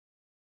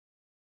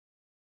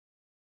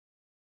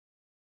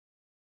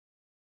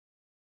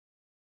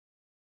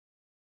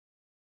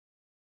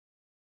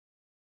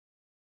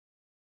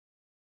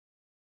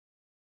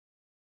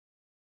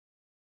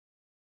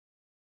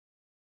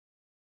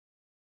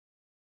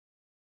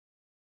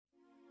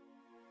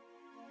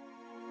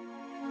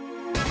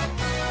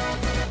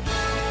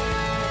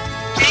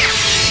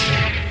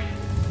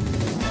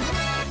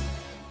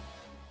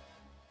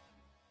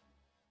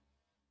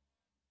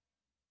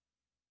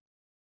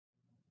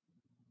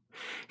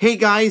Hey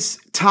guys,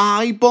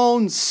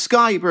 Ty-Bone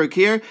Skyberg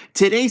here.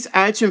 Today's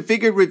action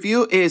figure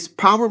review is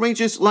Power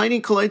Rangers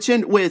Lightning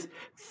Collection with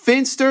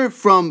Finster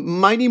from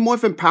Mighty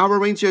Morphin Power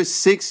Rangers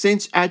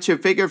 6-inch action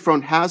figure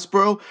from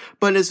Hasbro,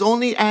 but it's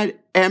only at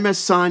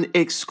Amazon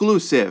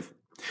exclusive.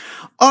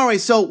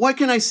 Alright, so what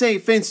can I say,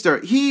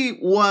 Finster? He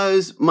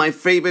was my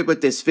favorite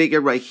with this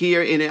figure right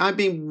here, and I've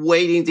been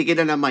waiting to get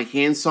it on my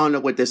hands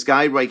on with this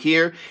guy right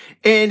here.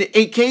 And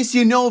in case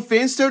you know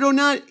Finster or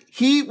not,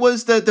 he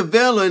was the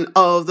villain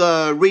of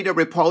the Rita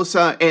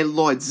Repulsa and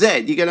Lord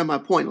Zed. You get my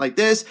point like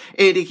this?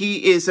 And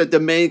he is the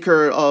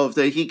maker of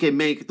he can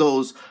make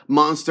those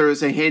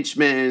monsters and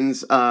henchmen,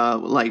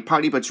 like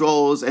Party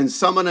Patrols and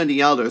some of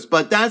the others.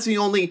 But that's the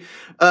only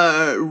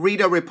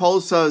Rita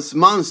Repulsa's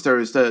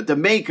monsters, the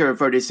maker,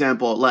 for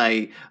example,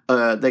 like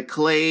the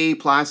clay,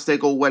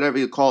 plastic, or whatever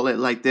you call it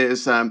like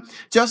this.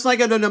 Just like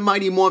in the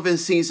Mighty Morphin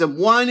Season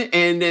 1,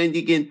 and then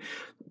you can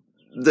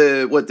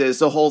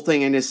the whole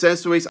thing and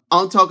accessories.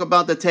 I'll talk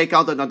about the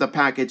takeout another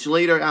package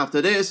later after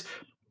this.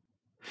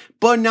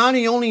 But not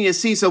only in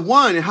Season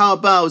 1, how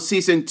about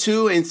Season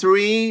 2 and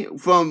 3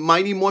 from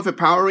Mighty Morphin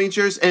Power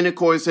Rangers, and of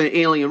course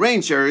Alien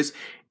Rangers,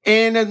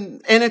 and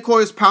of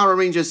course Power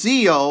Rangers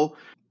Zeo,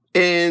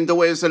 and the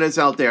way that it's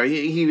out there.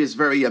 He was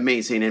very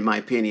amazing in my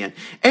opinion.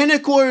 And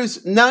of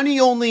course, not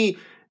only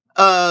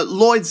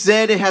Lord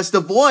Zed has the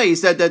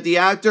voice, that the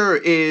actor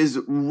is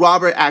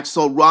Robert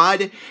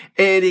Axelrod,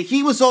 and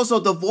he was also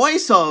the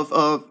voice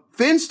of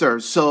Finster.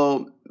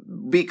 So,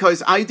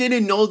 because I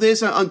didn't know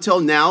this until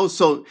now,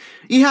 so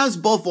he has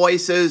both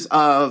voices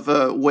of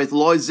with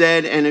Lord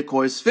Zed, and of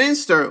course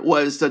Finster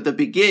was at the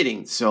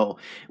beginning. So,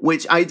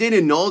 which I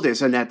didn't know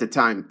this, and at the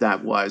time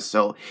that was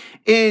so.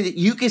 And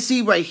you can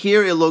see right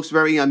here, it looks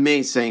very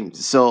amazing.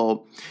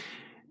 So.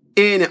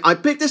 And I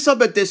picked this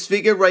up at this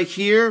figure right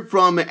here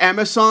from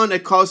Amazon.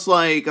 It costs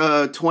like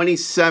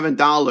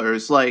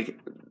 $27, like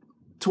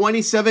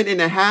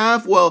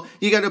 $27.50. Well,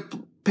 you gotta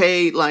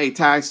pay like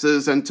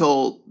taxes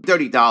until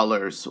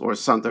 $30 or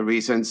something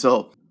reason.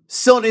 So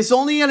it's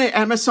only an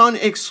Amazon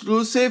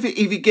exclusive. If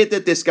you get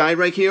this guy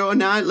right here or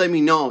not, let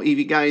me know if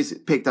you guys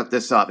picked up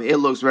this up. It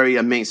looks very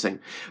amazing.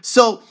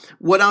 So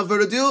without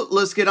further ado,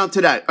 let's get on to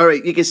that. All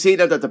right, you can see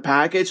that the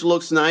package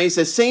looks nice.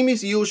 The same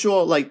as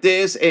usual like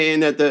this,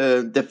 and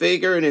the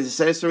figure and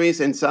accessories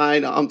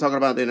inside, I'm talking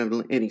about it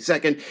in any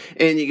second.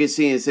 And you can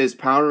see it says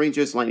Power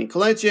Rangers Lightning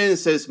Collection. It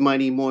says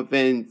Mighty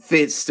Morphin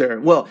Finster.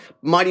 Well,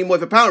 Mighty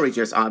Morphin Power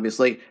Rangers,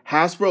 obviously.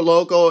 Hasbro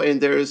logo,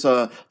 and there's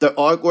the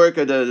artwork,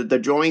 the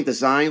drawing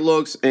design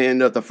looks,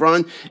 and the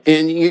front.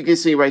 And you can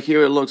see right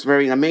here, it looks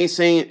very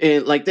amazing.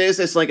 And like this,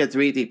 it's like a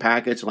 3D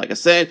package, like I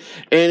said.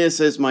 And it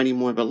says Mighty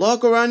Morphin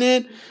logo on it.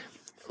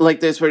 Like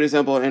this, for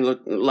example, and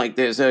look like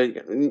this.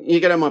 You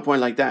get my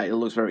point like that. It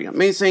looks very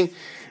amazing.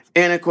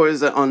 And of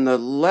course, on the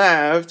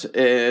left,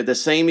 the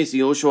same as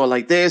usual,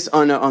 like this.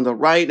 On the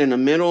right, in the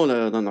middle,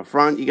 on the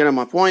front, you get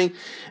my point.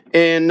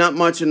 And not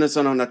much in the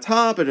sun on the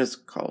top. It is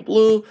called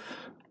blue.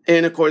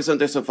 And of course,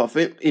 there's some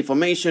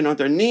information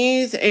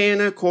underneath.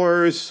 And of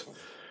course,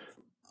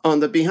 on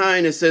the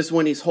behind, it says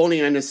when he's holding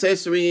an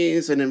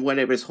accessories, and then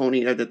whatever is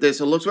holding at this.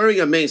 It looks very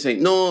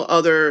amazing. No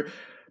other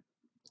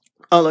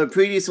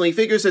previously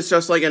figures. It's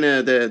just like in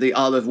the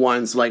olive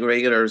ones, like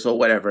regulars or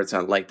whatever. It's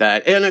not like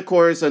that. And of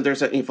course,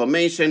 there's an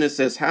information. It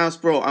says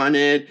Hasbro on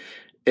it,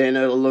 and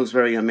it looks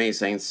very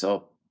amazing.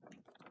 So,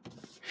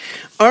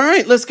 all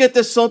right, let's get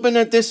this open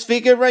at this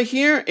figure right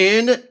here,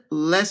 and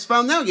let's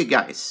find out, you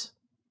guys.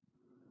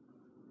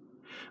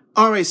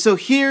 Alright, so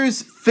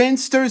here's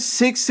Finster's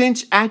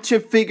 6-inch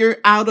action figure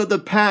out of the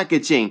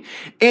packaging.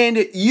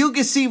 And you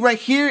can see right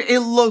here, it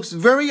looks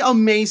very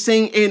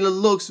amazing, and it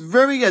looks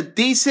very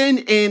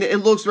decent, and it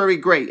looks very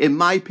great, in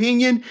my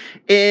opinion.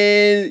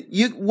 And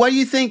what do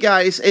you think,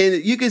 guys?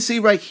 And you can see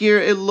right here,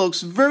 it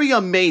looks very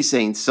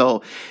amazing.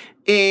 So,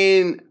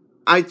 and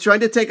I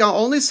tried to take out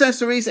all the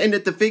accessories, and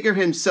the figure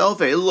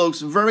himself, it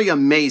looks very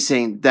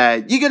amazing.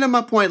 That you get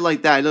my point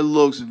like that, it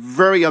looks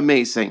very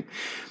amazing.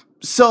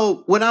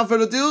 So, without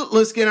further ado,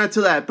 let's get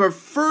into that. But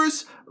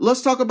first,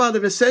 let's talk about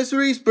the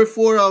accessories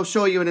before I'll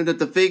show you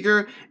the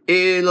figure.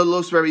 It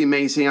looks very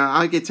amazing.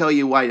 I can tell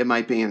you why, in my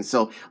opinion.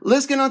 So,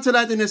 let's get on to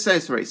that in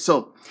accessories.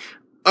 So,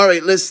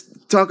 alright, let's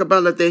talk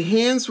about the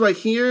hands right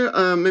here.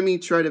 Let me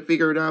try to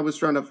figure it out. I was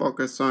trying to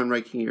focus on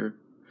right here.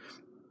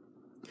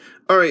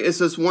 Alright, it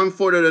says one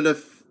for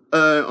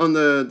on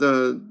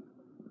the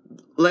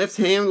left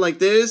hand like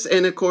this,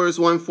 and of course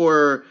one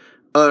for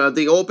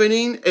the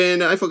opening,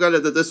 and I forgot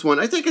that this one,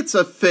 I think it's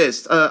a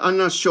fist. I'm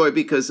not sure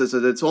because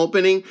it's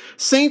opening.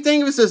 Same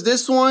thing as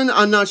this one,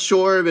 I'm not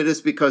sure if it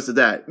is because of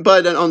that.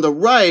 But on the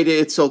right,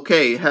 it's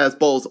okay. It has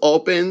both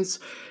opens,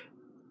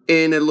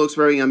 and it looks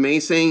very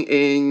amazing.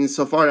 And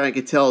so far, I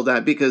can tell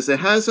that because it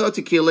has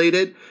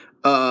articulated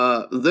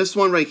this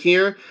one right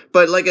here.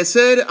 But like I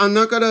said, I'm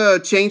not gonna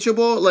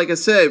changeable. Like I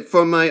said,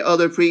 from my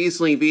other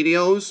previously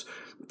videos,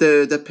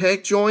 the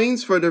peg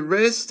joints for the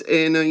wrist,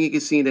 and you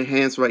can see the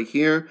hands right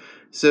here.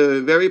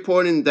 So very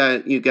important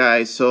that you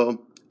guys,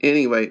 so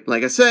anyway,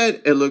 like I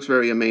said, it looks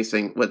very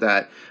amazing with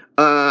that.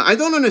 I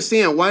don't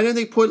understand. Why did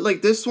they put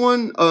like this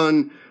one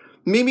on?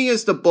 Maybe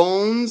it's the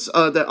bones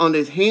that on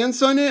the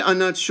hands on it. I'm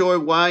not sure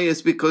why.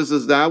 It's because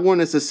of that one.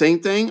 It's the same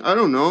thing. I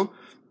don't know.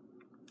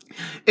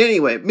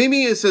 Anyway,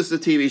 maybe it's just the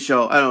TV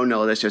show. I don't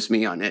know. That's just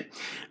me on it.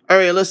 All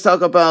right, let's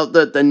talk about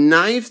the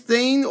knife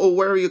thing, or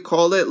whatever you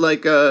call it,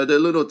 like the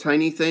little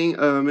tiny thing.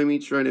 Let me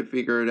try to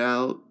figure it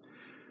out.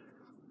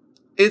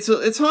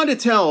 It's hard to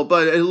tell,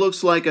 but it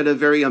looks like a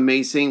very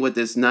amazing with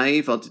this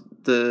knife,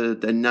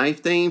 the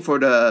knife thing for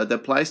the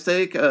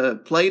plastic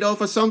plate off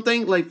or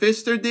something like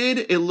Finster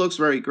did. It looks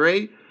very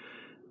great.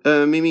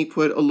 Maybe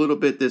put a little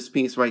bit this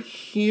piece right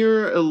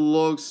here. It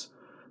looks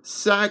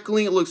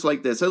exactly. It looks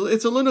like this.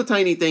 It's a little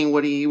tiny thing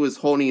when he was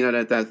holding it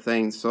at that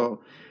thing. So.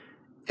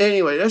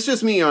 Anyway, that's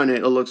just me on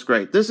it. It looks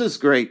great. This is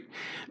great.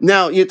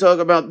 Now, you talk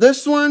about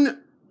this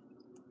one.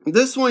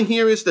 This one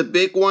here is the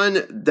big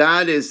one.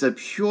 That is a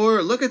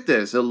pure... Look at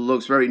this. It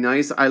looks very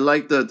nice. I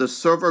like the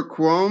silver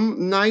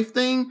chrome knife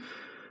thing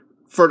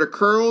for the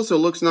curls. It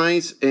looks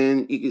nice.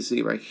 And you can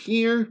see right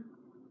here.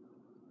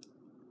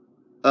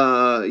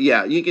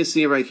 Yeah, you can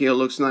see right here. It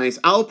looks nice.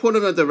 I'll put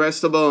it at the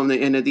rest of them.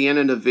 And at the end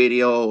of the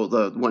video,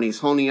 when he's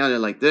holding at it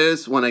like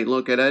this, when I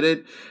look at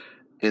it.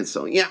 And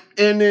so, yeah.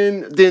 And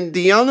then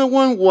the other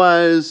one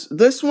was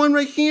this one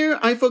right here.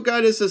 I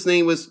forgot his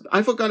name was,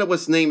 I forgot what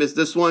his name is,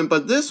 this one.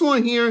 But this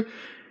one here,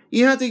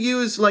 you have to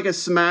use like a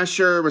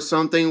smasher or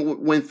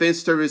something when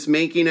Finster is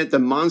making it. The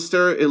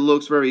monster, it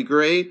looks very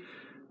great.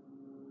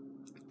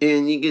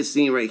 And you can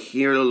see right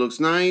here, it looks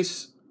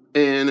nice.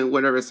 And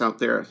whatever's out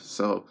there.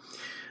 So,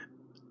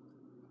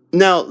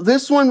 now,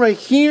 this one right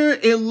here,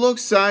 it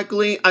looks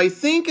exactly, I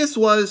think it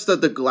was the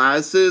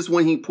glasses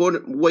when he put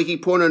it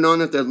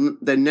on it,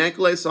 the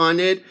necklace on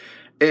it,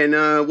 and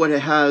when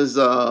it has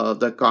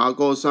the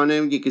goggles on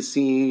it, you can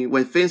see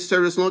when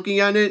Finster is looking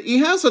at it, he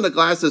has the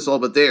glasses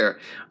over there.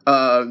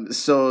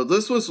 So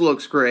this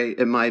looks great,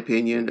 in my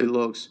opinion. It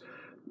looks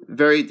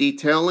very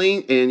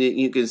detailing, and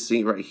you can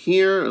see right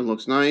here, it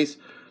looks nice.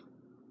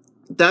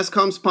 That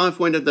comes part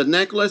when the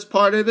necklace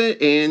part of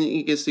it, and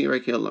you can see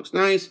right here, it looks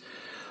nice.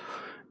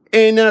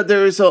 And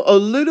there's a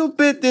little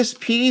bit, this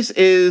piece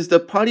is the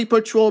Party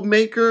Patrol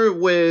maker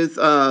with,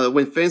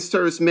 when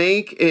Finsters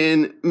make,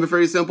 and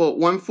for example,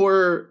 one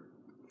for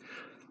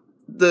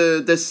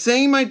the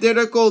same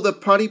identical, the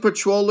Party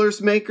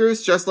Patrollers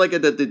makers, just like the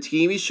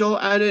TV show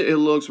added, it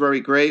looks very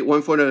great.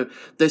 One for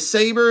the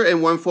saber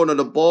and one for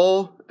the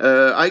ball.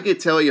 I can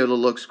tell you it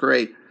looks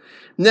great.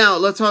 Now,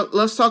 let's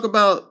talk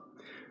about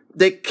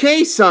the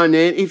case on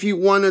it. If you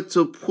wanted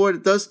to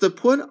put, does the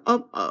put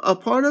up a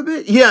part of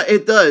it? Yeah,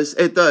 it does.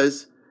 It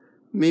does.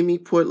 Maybe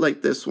put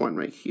like this one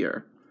right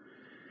here.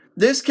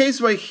 This case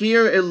right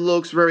here, it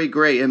looks very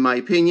great in my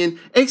opinion.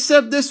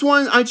 Except this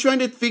one, I tried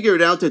to figure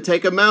it out to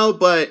take them out,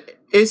 but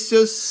it's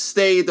just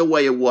stayed the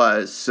way it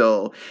was.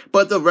 So,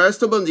 but the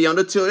rest of them, the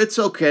other two, it's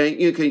okay.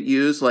 You can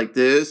use like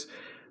this.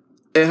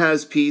 It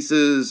has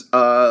pieces,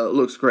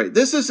 looks great.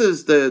 This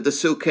is the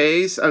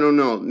suitcase. I don't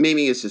know.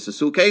 Maybe it's just a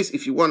suitcase.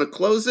 If you want to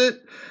close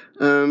it,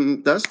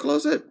 let's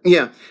close it.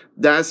 Yeah,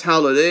 that's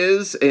how it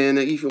is. And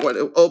if you want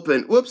to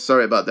open, whoops,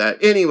 sorry about that.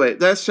 Anyway,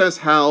 that's just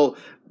how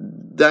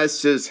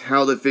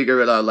they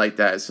figure it out like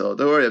that. So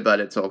don't worry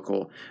about it. It's all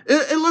cool.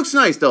 It looks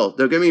nice though.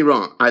 Don't get me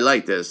wrong. I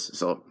like this.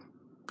 So,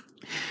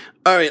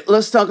 all right,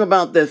 let's talk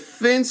about the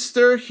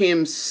Finster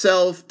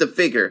himself, the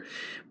figure.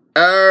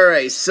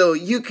 Alright, so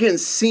you can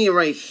see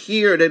right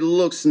here that it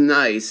looks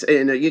nice,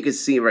 and you can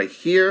see right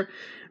here,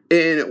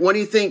 and what do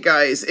you think,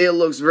 guys? It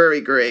looks very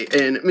great,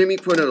 and let me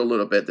put it a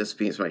little bit, this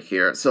piece right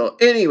here. So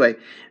anyway,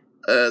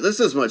 this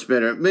is much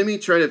better. Let me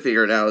try to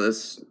figure it out.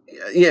 This,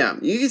 yeah,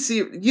 you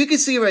can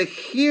see right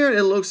here,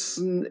 it looks,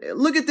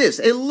 look at this,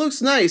 it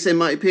looks nice in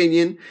my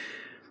opinion.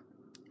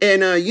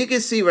 And you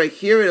can see right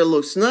here, it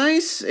looks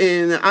nice,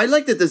 and I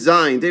like the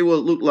design. They will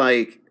look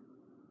like,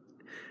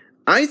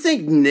 I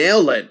think,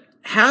 nail it.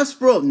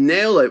 Hasbro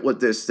nailed it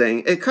with this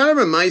thing. It kind of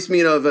reminds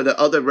me of the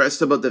other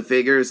rest of the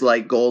figures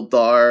like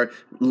Goldar,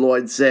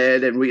 Lord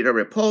Zed, and Rita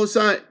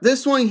Repulsa.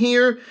 This one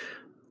here,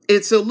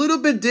 it's a little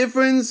bit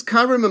different.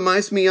 Kind of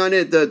reminds me on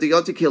it, the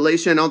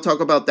articulation. I'll talk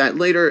about that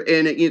later.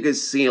 And you can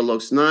see it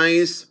looks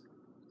nice.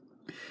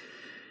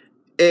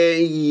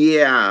 And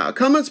yeah,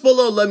 comments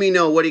below, let me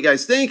know what do you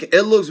guys think.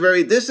 It looks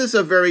this is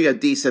a very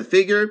decent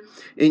figure.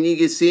 And you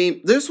can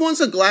see, this one's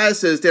the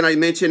glasses that I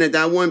mentioned in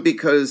that one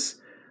because...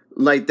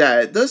 like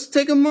that. Does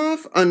take them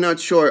off? I'm not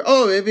sure.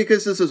 Oh,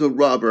 because this is a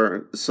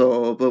rubber.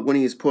 So, but when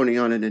he's putting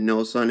on it, a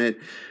nose on it.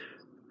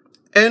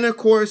 And of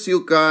course,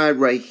 you got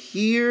right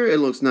here. It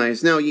looks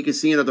nice. Now, you can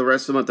see the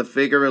rest of the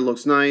figure. It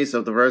looks nice.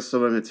 Of the rest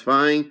of them, it's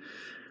fine.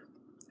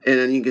 And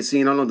then you can see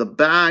it on the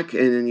back.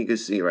 And then you can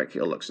see right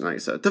here. It looks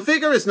nice. The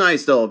figure is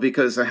nice, though,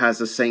 because it has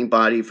the same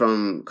body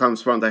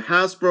comes from the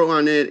Hasbro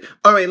on it.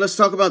 All right, let's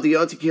talk about the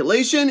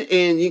articulation.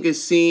 And you can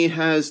see it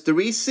has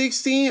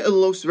 360. It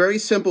looks very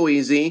simple,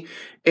 easy.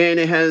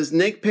 And it has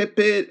Nick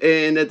Pippet,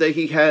 and that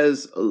he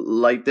has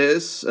like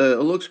this.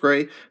 It looks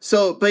great.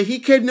 So, but he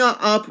cannot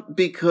up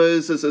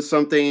because this is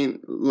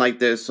something like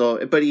this.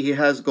 So, but he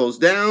goes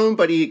down,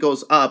 but he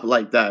goes up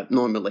like that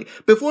normally.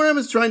 Before I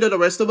was trying to the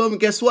rest of them,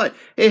 guess what?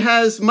 It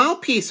has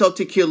mouthpiece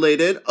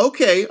articulated.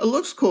 Okay, it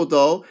looks cool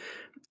though.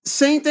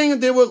 Same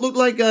thing. They would look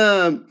like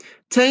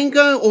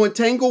Tenga or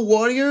Tango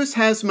Warriors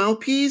has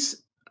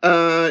mouthpiece.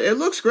 It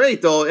looks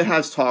great though. It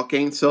has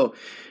talking. So.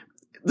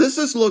 This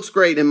just looks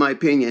great in my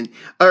opinion.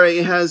 Alright,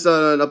 it has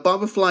a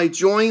butterfly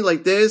joint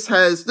like this.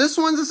 This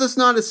one's just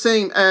not the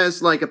same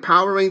as like a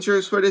Power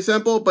Rangers, for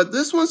example, but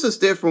this one's just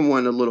different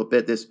one a little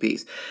bit, this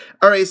piece.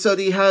 Alright, so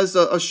he has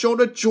a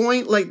shoulder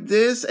joint like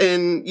this,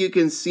 and you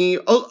can see,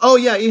 oh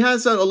yeah, he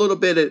has a little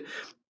bit of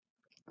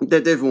the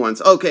different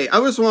ones. Okay, I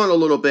was wrong a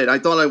little bit. I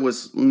thought I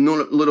was a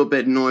little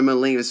bit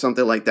normally or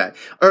something like that.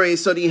 Alright,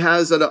 so he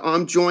has the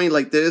arm joint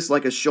like this,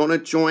 like a shoulder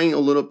joint, a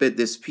little bit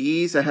this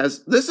piece. It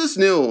has, this is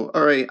new.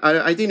 Alright,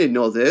 I didn't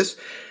know this.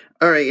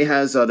 Alright, it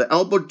has the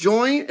elbow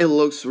joint. It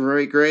looks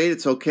very great.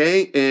 It's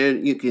okay.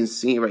 And you can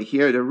see right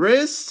here the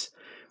wrist.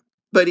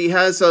 But he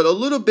has a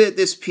little bit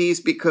this piece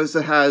because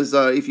it has,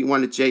 if you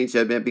want to change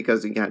it,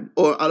 because you can.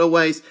 Or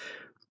otherwise,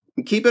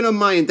 keep it in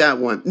mind that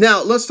one.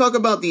 Now, let's talk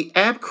about the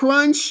ab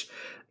crunch.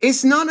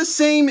 It's not the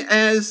same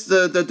as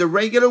the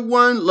regular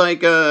one, like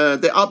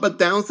the up and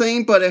down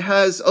thing, but it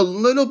has a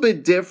little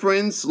bit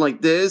difference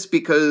like this,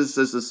 because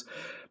this is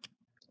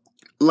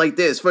like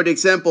this. For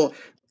example,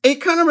 it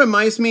kind of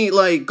reminds me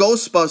like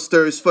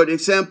Ghostbusters, for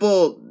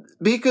example,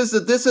 because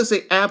this is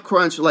an ab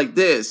crunch like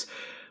this.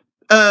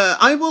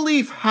 I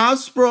believe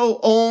Hasbro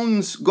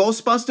owns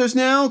Ghostbusters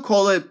now,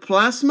 call it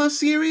Plasma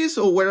Series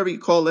or whatever you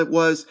call it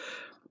was.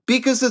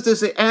 Because it's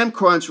this Am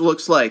Crunch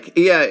looks like.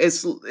 Yeah,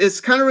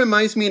 it's kind of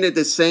reminds me of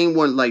the same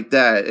one like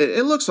that.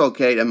 It looks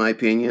okay in my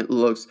opinion. It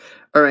looks,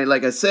 alright,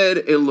 like I said,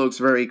 it looks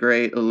very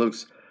great. It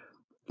looks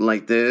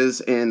like this,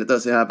 and it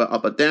doesn't have an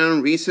up or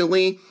down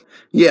recently.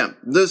 Yeah,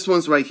 this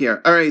one's right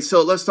here. Alright,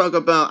 so let's talk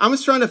about, I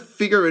was trying to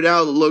figure it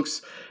out.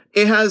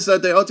 It has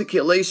the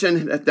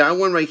articulation, that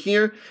one right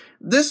here.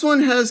 This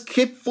one has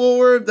kick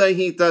forward that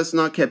he does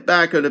not kick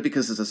back,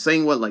 because it's the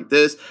same one like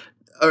this.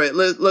 All right,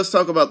 let's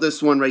talk about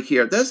this one right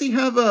here. Does he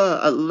have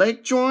a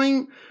leg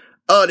joint?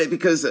 Oh,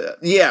 because,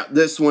 yeah,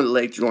 this one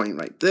leg joint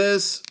like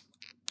this,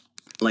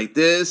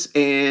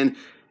 and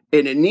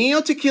in a knee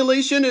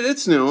articulation,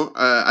 it's new.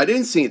 I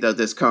didn't see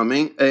this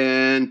coming.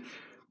 And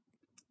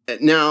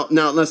now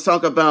let's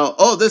talk about,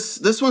 oh,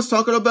 this one's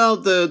talking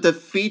about the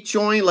feet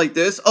joint like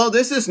this. Oh,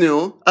 this is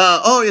new.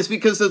 Oh, it's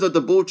because of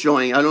the boot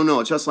joint. I don't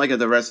know, just like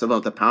the rest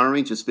of the Power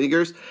Rangers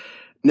figures.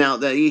 Now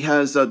that he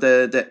has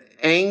the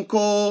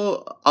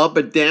ankle up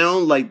and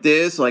down like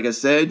this, like I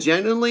said,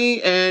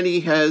 generally, and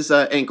he has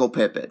ankle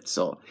pivot.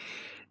 So,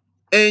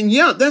 and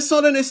yeah, that's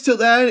all there is to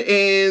that,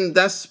 and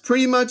that's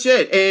pretty much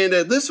it.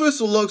 And this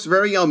looks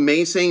very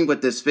amazing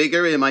with this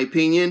figure, in my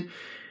opinion.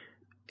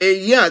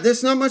 Yeah,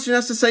 there's not much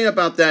else to say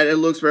about that. It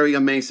looks very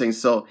amazing.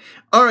 So,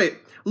 all right,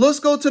 let's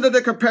go to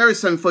the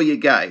comparison for you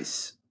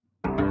guys.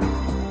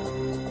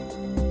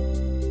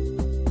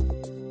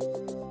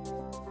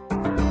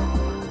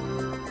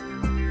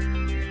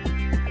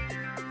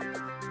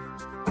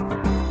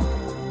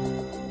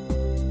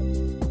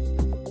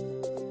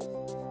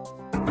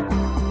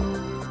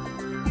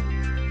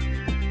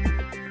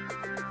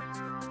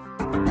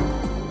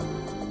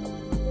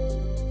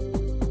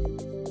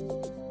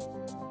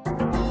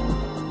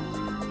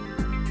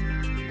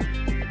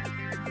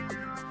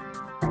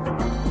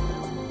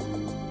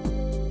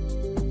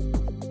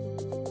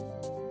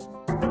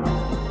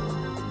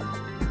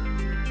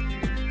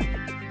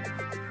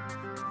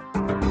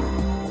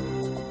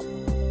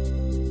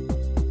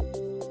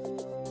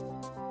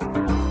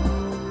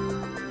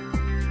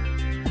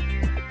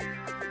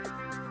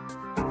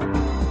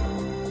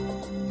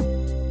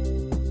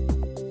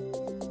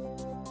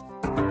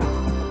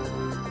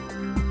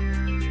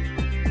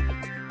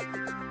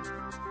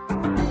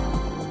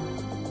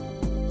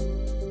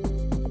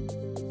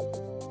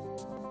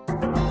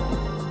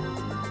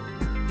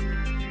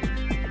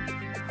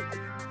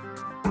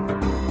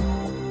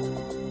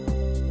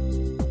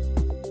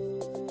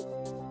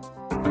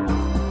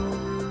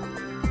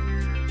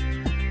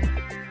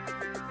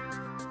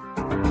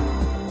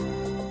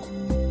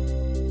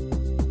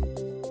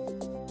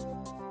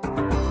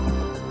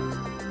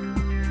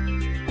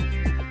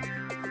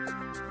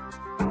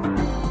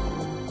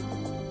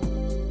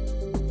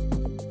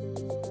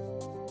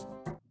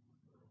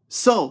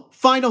 So,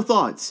 final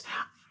thoughts.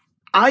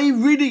 I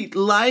really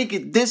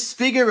like this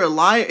figure a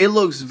lot. It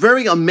looks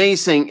very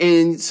amazing.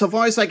 And so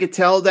far as I could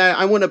tell that,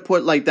 I want to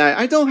put like that.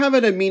 I don't have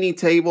a mini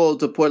table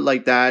to put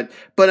like that,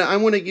 but I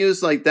want to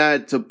use like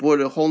that to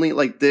put a holding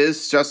like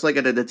this, just like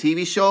at the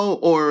TV show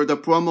or the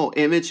promo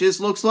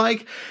images looks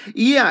like.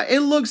 Yeah,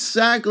 it looks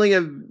exactly,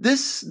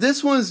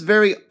 this one's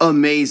very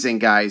amazing,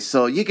 guys.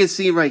 So you can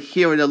see right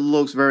here, it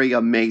looks very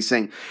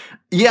amazing.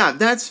 Yeah,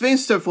 that's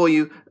Finster for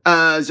you.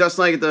 Just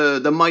like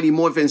the Mighty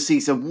Morphin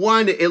Season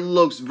 1, it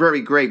looks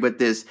very great with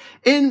this.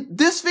 In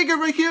this figure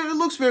right here, it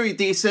looks very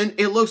decent.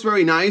 It looks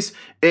very nice.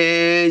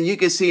 And you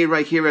can see it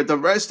right here at the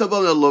rest of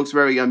them, it looks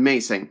very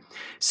amazing.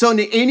 So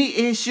any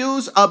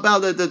issues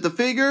about the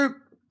figure?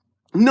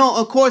 No,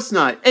 of course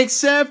not.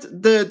 Except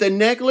the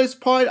necklace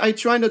part, I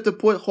try not to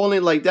put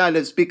holding like that.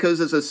 It's because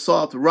it's a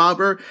soft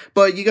rubber.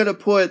 But you gotta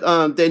put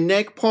the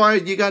neck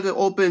part, you gotta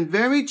open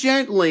very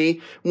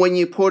gently when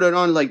you put it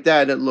on like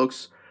that. It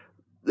looks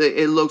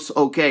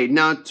okay.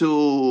 Not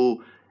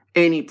to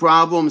any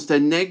problems, the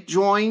neck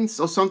joints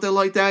or something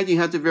like that. You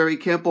have to be very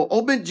careful.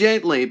 Open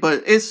gently,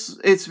 but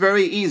it's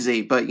very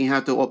easy, but you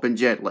have to open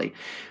gently.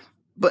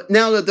 But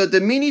now the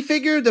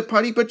minifigure, the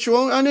Party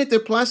Patrol on it, the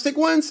plastic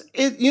ones,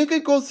 you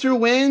could go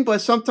through in, but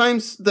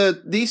sometimes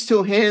these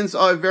two hands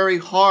are very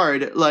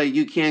hard, like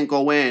you can't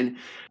go in.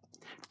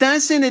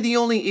 That's the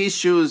only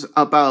issues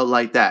about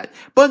like that.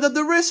 But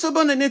the rest of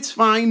them, and it's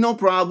fine, no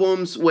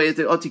problems with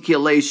the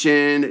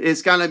articulation.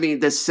 It's gonna be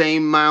the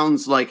same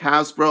mounts like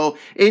Hasbro.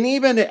 And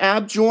even the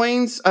ab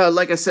joints,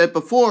 like I said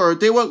before,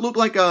 they would look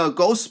like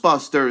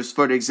Ghostbusters,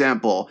 for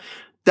example.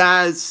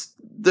 That's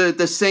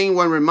the same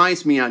one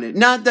reminds me on it.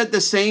 Not that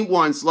the same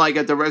ones like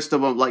the rest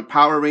of them, like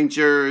Power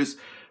Rangers,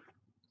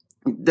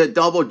 the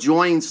double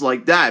joints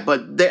like that.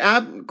 But the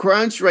ab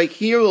crunch right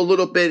here a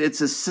little bit,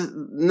 it's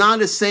not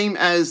the same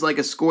as like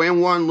a square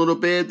one a little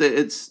bit.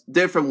 It's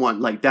different one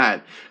like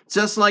that.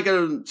 Just like a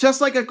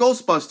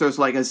Ghostbusters,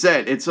 like I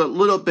said, it's a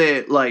little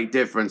bit like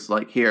difference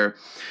like here.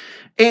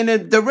 And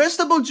the rest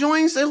of the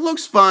joints, it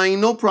looks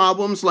fine, no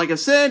problems. Like I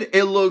said,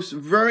 it looks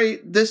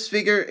this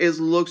figure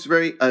looks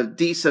very a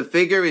decent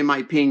figure. In my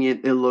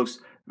opinion, it looks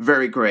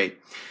very great.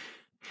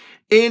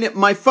 In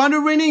my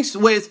final ratings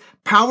with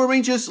Power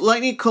Rangers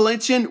Lightning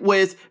Collection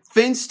with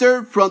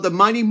Finster from the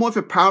Mighty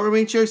Morphin Power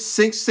Rangers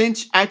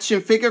 6-inch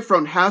action figure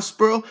from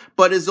Hasbro,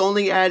 but is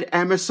only at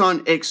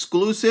Amazon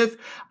exclusive.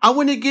 I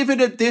want to give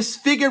it this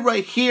figure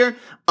right here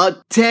a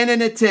 10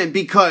 out of 10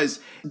 because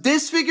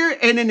this figure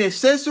and the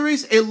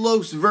accessories, it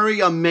looks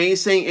very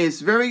amazing. It's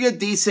very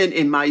decent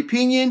in my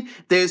opinion.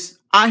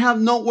 I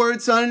have no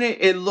words on it.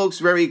 It looks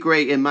very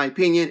great in my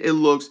opinion. It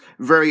looks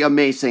very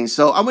amazing.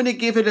 So I'm going to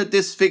give it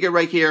this figure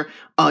right here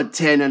a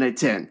 10 out of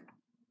 10.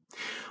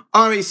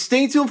 Alright,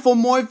 stay tuned for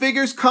more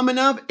figures coming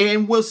up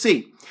and we'll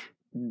see.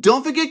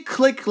 Don't forget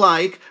click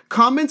like,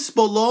 comments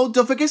below,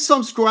 don't forget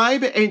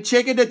subscribe and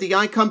check it at the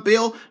icon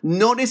bell,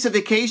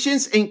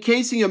 notifications in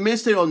case you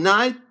missed it or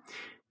not.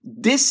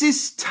 This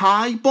is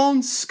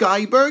Ty-Bone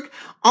Skyberg.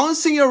 I'll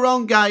see you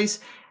around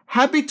guys.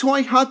 Happy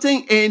toy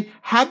hunting and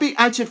happy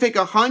action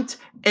figure hunt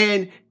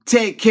and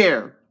take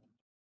care.